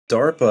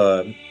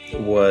DARPA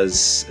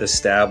was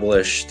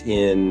established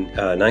in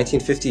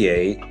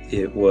 1958.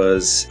 It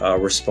was a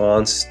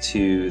response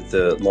to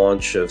the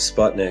launch of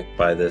Sputnik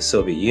by the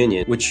Soviet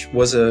Union, which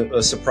was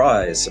a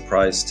surprise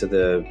to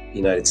the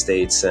United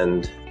States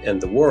and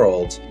the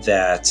world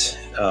that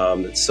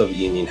the Soviet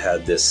Union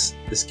had this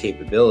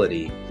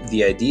capability.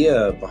 The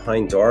idea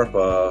behind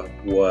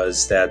DARPA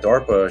was that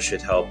DARPA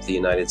should help the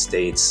United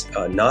States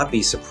not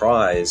be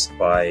surprised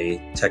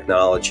by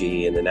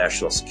technology in the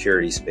national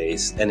security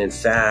space, and in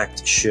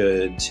fact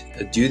should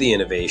do the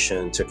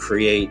innovation to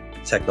create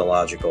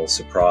technological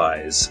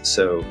surprise.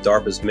 So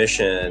DARPA's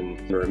mission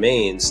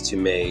remains to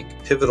make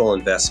pivotal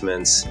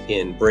investments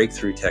in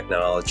breakthrough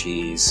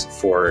technologies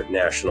for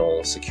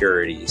national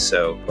security.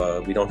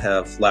 So we don't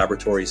have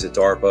laboratories at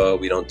DARPA,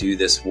 we don't do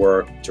this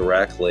work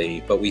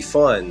directly, but we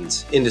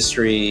fund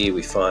industry,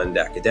 we fund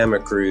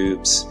academic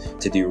groups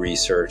to do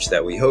research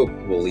that we hope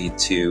will lead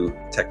to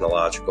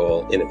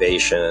technological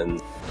innovation.